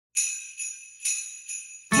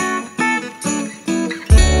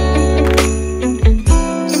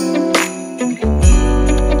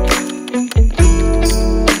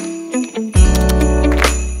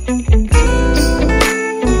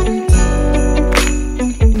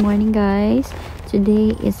guys.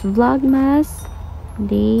 Today is Vlogmas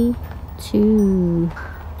day 2.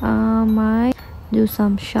 I do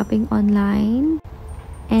some shopping online,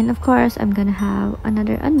 and of course I'm gonna have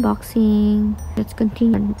another unboxing. Let's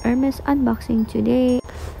continue Hermes unboxing today.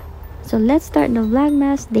 So let's start the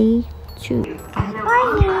Vlogmas day 2. Good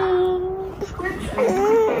morning.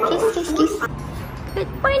 Kiss, kiss, kiss. Good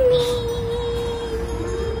morning.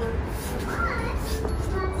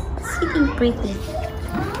 Sleeping pretty.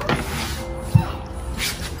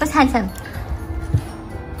 Who's handsome?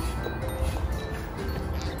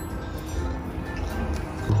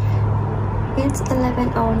 It's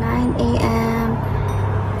 11:09 a.m.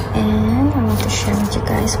 and I want to share with you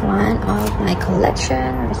guys one of my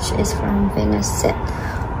collection, which is from Venus Set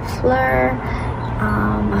Fleur.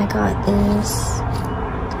 I got this.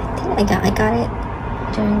 I got it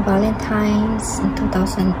during Valentine's in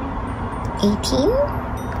 2018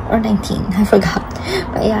 or 19. I forgot.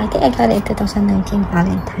 But yeah, I think I got it in 2019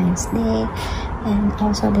 Valentine's Day. And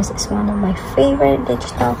also this is one of my favorite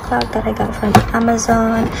digital clock that I got from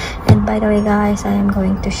Amazon. And by the way guys, I am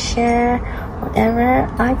going to share whatever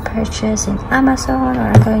I purchase in Amazon, or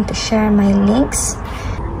I'm going to share my links.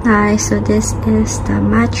 Guys, so this is the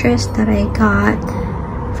mattress that I got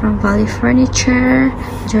from Valley Furniture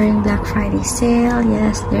during Black Friday sale.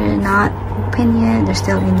 Yes, they're not open yet, they're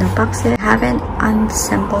still in the boxes. I haven't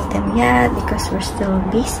unassembled them yet because we're still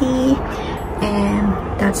busy. And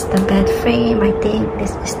that's the bed frame. I think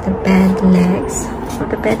this is the bed legs for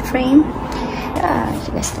the bed frame. Yeah,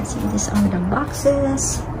 you guys can see this on the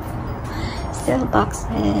boxes. Still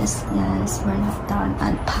boxes. Yes, we're not done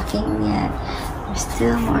unpacking yet. There's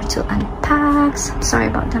still more to unpack. So sorry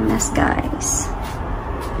about the mess, guys.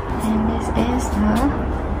 And this is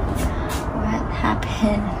what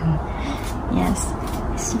happened. Yes,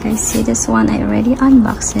 as you guys see, this one I already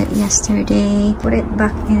unboxed it yesterday. Put it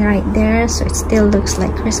back in right there, so it still looks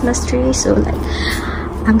like Christmas tree. So like,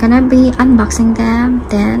 I'm gonna be unboxing them,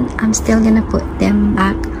 then I'm still gonna put them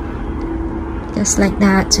back just like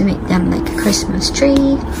that to make them like a Christmas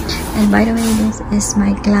tree. And by the way, this is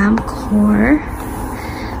my glam core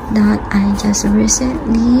that I just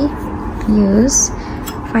recently used.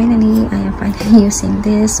 Finally, I am finally using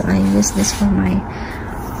this. So I use this for my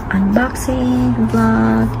unboxing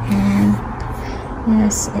vlog. And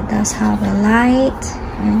yes, it does have a light,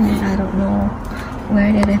 and I don't know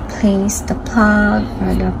where did I place the plug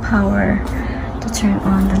or the power to turn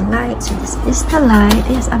on the light. So this is the light.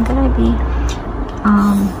 Yes, I'm gonna be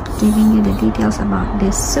giving you the details about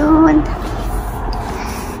this soon.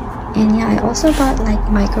 And yeah, I also bought like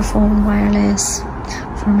microphone wireless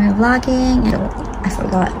for my vlogging. I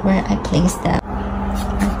forgot where I placed them.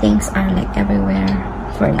 My things are like everywhere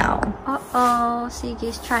for now. Uh-oh,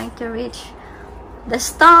 Siggy's trying to reach the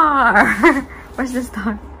star. Where's the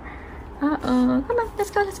star? Uh-oh, come on,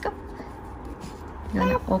 let's go, let's go. You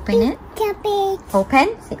wanna open it?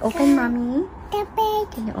 Open? Say open, mommy.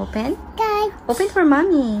 Can you open? Open for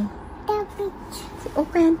mommy. Say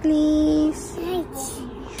open, please.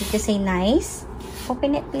 Did you say nice?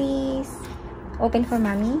 Open it, please. Open for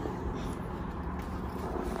mommy.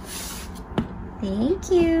 Thank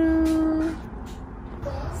you.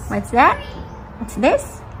 What's that? What's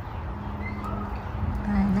this?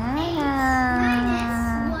 Banana.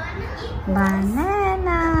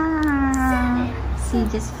 Banana.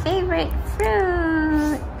 CJ's favorite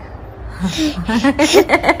fruit.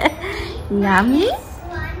 Yummy?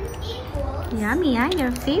 Yummy,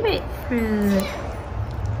 your favorite fruit.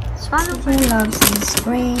 Swallow. He loves his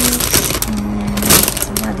grapes. And so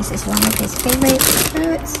yeah, this is one of his favorite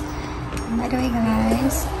fruits. By the way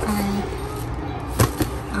guys,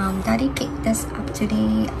 Daddy picked this up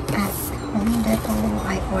today at Home Depot.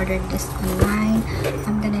 I ordered this online.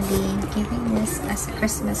 I'm gonna be giving this as a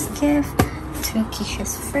Christmas gift to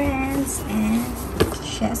Keisha's friends and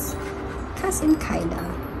Keisha's cousin Kaida.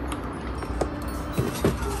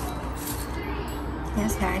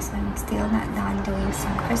 Yes guys, I'm still not done doing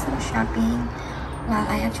some Christmas shopping. Well,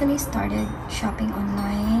 I actually started shopping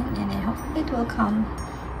online, and I hope it will come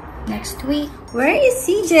next week. Where is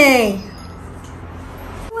CJ?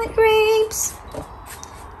 What grapes?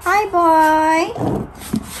 Hi boy.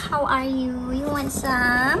 How are you? You want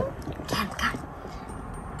some? Come.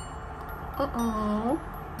 Uh-oh.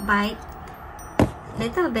 Bite.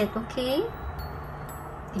 Little bit, okay?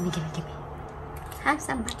 Give me. Have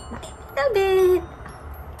some bite. Little bit.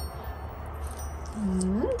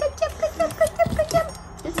 Good job.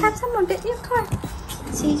 Let's have some more. Get in your car.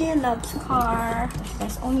 CJ loves car. You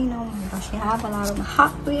guys only know, oh my gosh, we have a lot of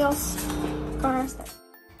Hot Wheels cars.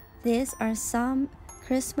 These are some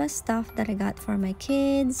Christmas stuff that I got for my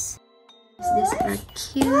kids. These are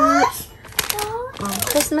cute.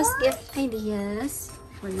 Christmas gift ideas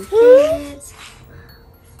for the kids.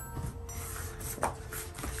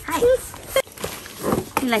 Hi.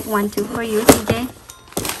 Like 1, 2 for you, CJ.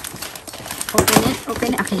 Open it. Okay,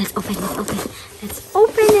 let's open it. Let's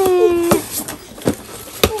open it.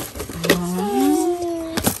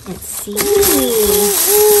 Let's see.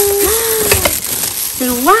 Say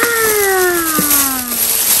wow.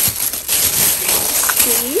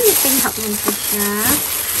 See, you can help me push up.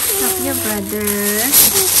 Help your brother.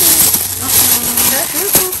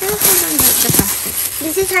 Careful, don't hurt the plastic.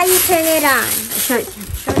 This is how you turn it on. Show it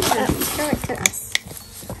to us.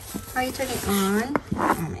 How you turn it on?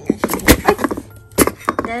 Oh my gosh.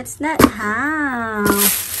 That's not how.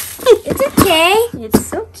 It's okay. It's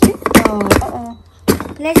so cute. Oh.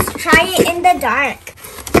 Let's try it in the dark.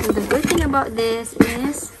 So the good thing about this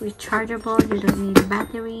is rechargeable. You don't need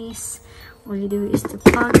batteries. All you do is to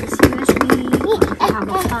plug this USB. If you have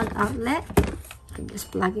a plug outlet, you can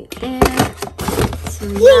just plug it there. So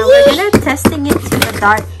yeah, we're gonna testing it to the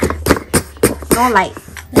dark. No light.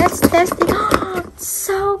 Let's test it. Oh,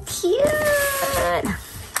 so cute.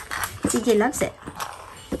 CJ loves it.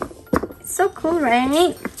 It's so cool,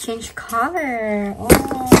 right? Change color. Oh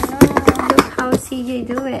no, look how CJ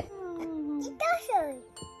do it. Dinosaur.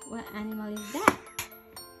 What animal is that?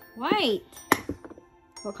 White.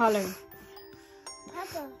 What color?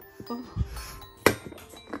 Purple. Oh.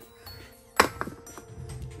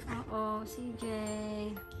 Uh-oh, CJ.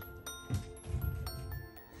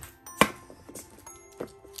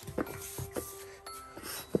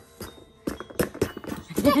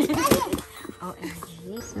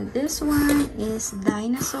 OMG. So this one is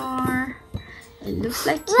Dinosaur. It looks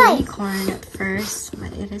like Silicone at first,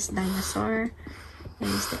 but it is Dinosaur. It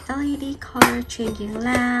is the LED color changing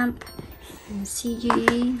lamp. And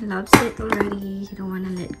CJ loves it already. He don't want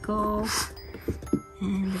to let go.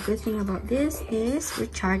 And the good thing about this is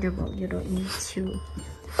rechargeable. You don't need to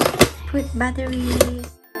put batteries.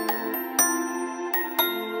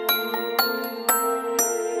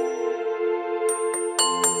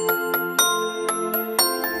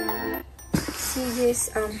 CJ's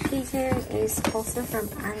pigeon is also from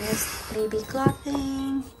Anna's Baby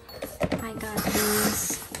Clothing. I got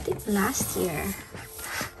these I think last year.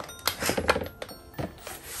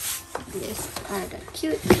 These are the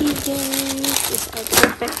cute PJs. These are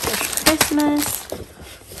perfect for Christmas.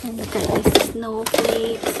 And look at these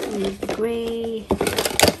snowflakes with gray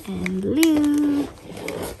and blue.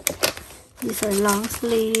 These are long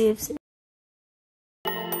sleeves.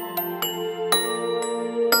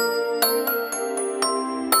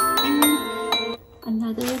 And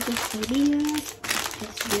another gift idea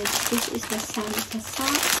this is the Santa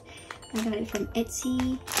sock. I got it from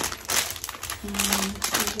Etsy. And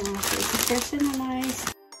yeah, so it's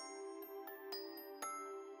personalized.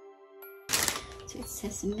 So it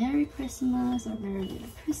says Merry Christmas or Merry Little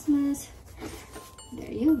Christmas.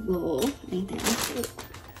 There you go. And then it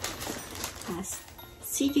has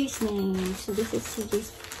CJ's name. So this is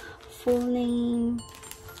CJ's full name.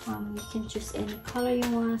 You can choose any color you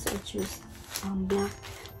want. So I choose black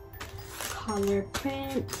color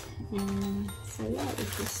print. And so yeah,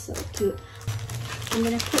 this is so cute. I'm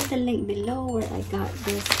gonna put the link below where I got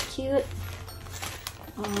this cute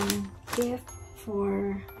gift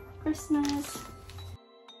for Christmas.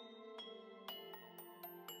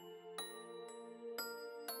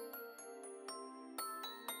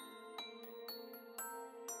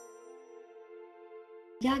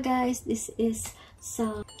 Yeah guys, this is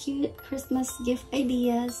some cute Christmas gift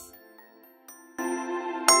ideas.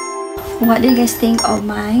 What do you guys think of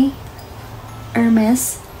my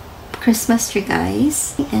Hermes Christmas tree,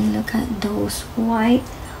 guys? And look at those white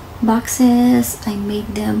boxes. I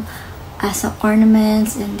made them as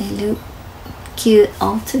ornaments and they look cute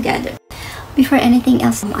all together. Before anything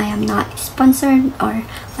else, I am not sponsored or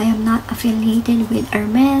I am not affiliated with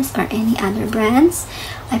Hermes or any other brands.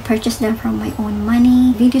 I purchased them from my own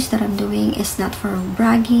money. Videos that I'm doing is not for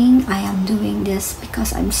bragging. I am doing this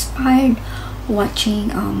because I'm inspired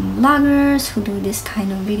watching vloggers who do this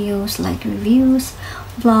kind of videos like reviews,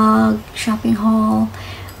 vlog, shopping haul.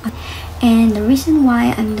 And the reason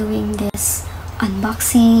why I'm doing this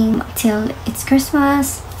unboxing till it's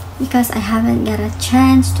Christmas, because I haven't got a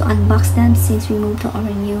chance to unbox them since we moved to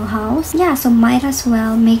our new house. Yeah, so might as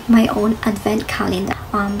well make my own advent calendar.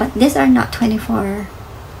 But these are not 24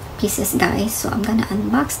 pieces, guys, so I'm gonna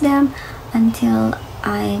unbox them until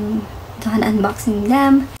I'm done unboxing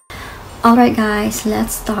them. Alright guys,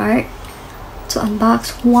 let's start to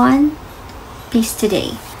unbox one piece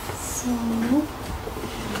today. So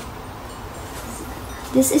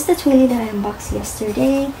this is the twilly that I unboxed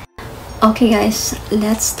yesterday. Okay guys,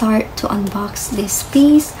 let's start to unbox this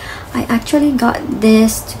piece. I actually got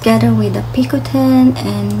this together with the picotin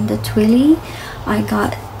and the twilly. I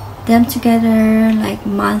got them together like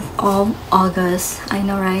month of August. I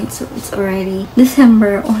know, right? So it's already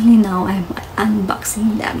December, only now I'm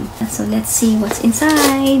unboxing them. So let's see what's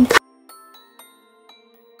inside.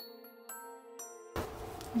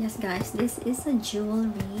 Yes guys, this is a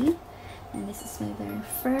jewelry, and this is my very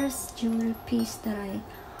first jewelry piece that I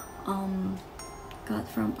got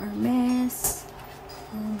from Hermes.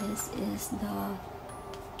 And this is the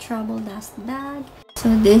travel dust bag.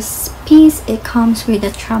 So this piece, it comes with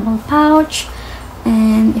a travel pouch.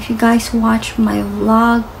 And if you guys watch my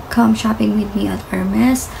vlog, come shopping with me at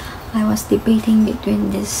Hermes, I was debating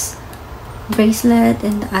between this bracelet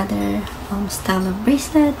and the other style of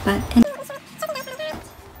bracelet, but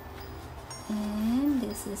and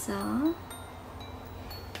this is a,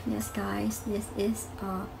 yes guys, this is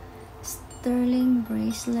a sterling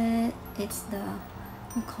bracelet. It's the,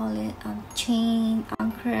 we call it chain,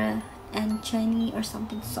 anchor, Enchainee or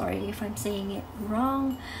something. Sorry if I'm saying it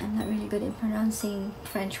wrong. I'm not really good at pronouncing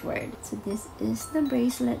French words. So this is the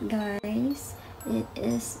bracelet, guys. It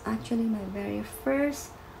is actually my very first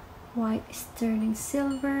white sterling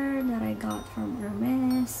silver that I got from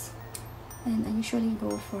Hermes. And I usually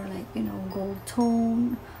go for like, you know, gold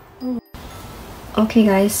tone. Okay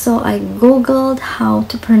guys, so I googled how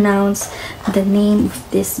to pronounce the name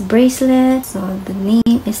of this bracelet. So the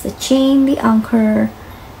name is the Chaine, the anchor,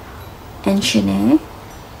 Enchainee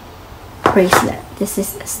bracelet. This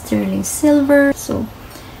is a sterling silver, so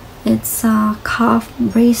it's a cuff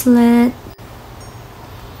bracelet,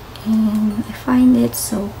 and I find it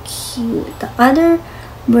so cute. The other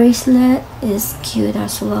bracelet is cute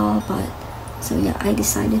as well, but so yeah, I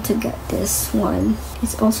decided to get this one.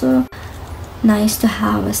 It's also nice to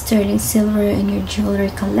have a sterling silver in your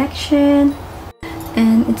jewelry collection,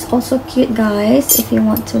 and it's also cute guys if you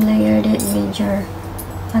want to layer it with your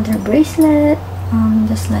other bracelet,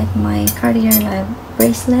 just like my Cartier Live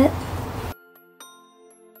bracelet.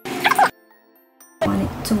 I want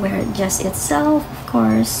it to wear it just itself, of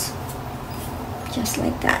course, just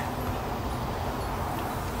like that.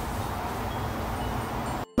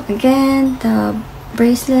 Again, the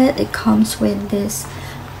bracelet, it comes with this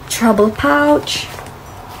travel pouch.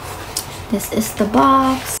 This is the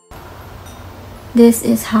box. This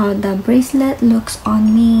is how the bracelet looks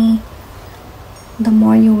on me. The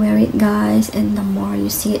more you wear it guys, and the more you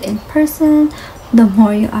see it in person, the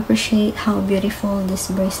more you appreciate how beautiful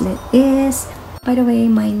this bracelet is. By the way,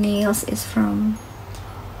 my nails is from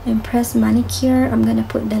Impress Manicure. I'm gonna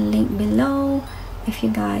put the link below if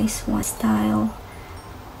you guys want style.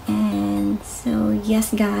 And so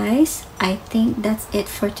yes guys, I think that's it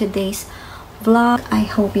for today's vlog. I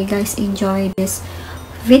hope you guys enjoyed this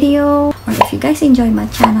video, or if you guys enjoy my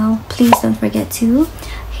channel, please don't forget to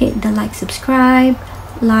hit the like, subscribe,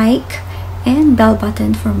 and bell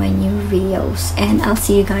button for my new videos. And I'll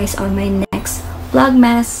see you guys on my next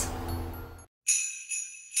Vlogmas.